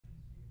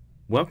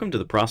Welcome to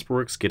the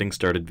ProsperWorks Getting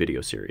Started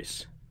video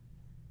series.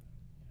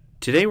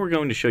 Today we're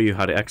going to show you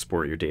how to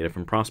export your data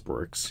from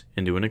ProsperWorks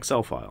into an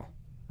Excel file.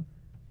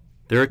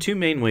 There are two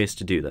main ways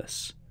to do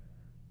this.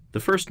 The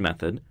first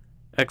method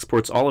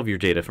exports all of your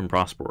data from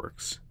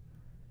ProsperWorks.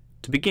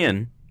 To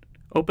begin,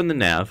 open the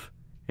nav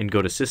and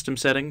go to System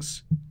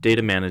Settings,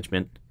 Data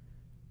Management,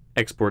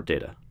 Export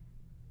Data.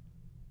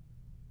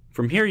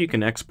 From here you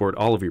can export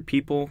all of your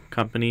people,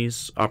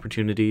 companies,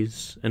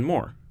 opportunities, and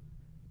more.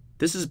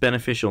 This is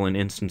beneficial in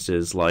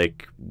instances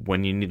like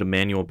when you need a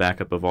manual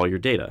backup of all your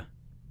data.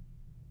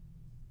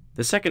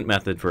 The second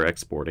method for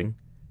exporting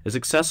is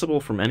accessible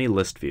from any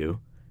list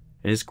view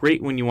and is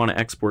great when you want to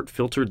export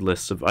filtered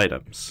lists of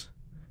items.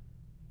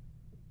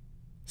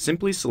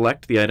 Simply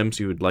select the items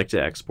you would like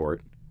to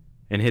export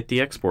and hit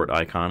the export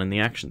icon in the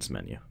Actions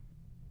menu.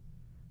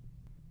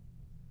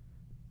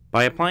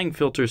 By applying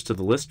filters to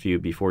the list view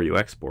before you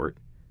export,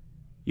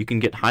 you can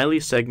get highly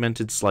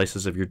segmented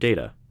slices of your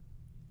data,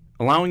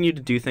 allowing you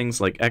to do things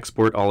like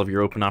export all of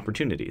your open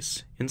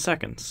opportunities in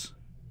seconds.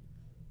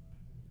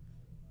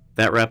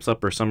 That wraps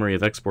up our summary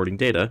of exporting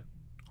data.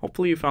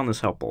 Hopefully you found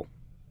this helpful.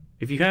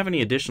 If you have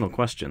any additional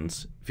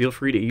questions, feel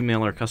free to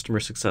email our customer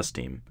success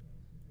team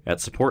at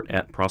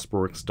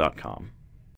support@prosperworks.com.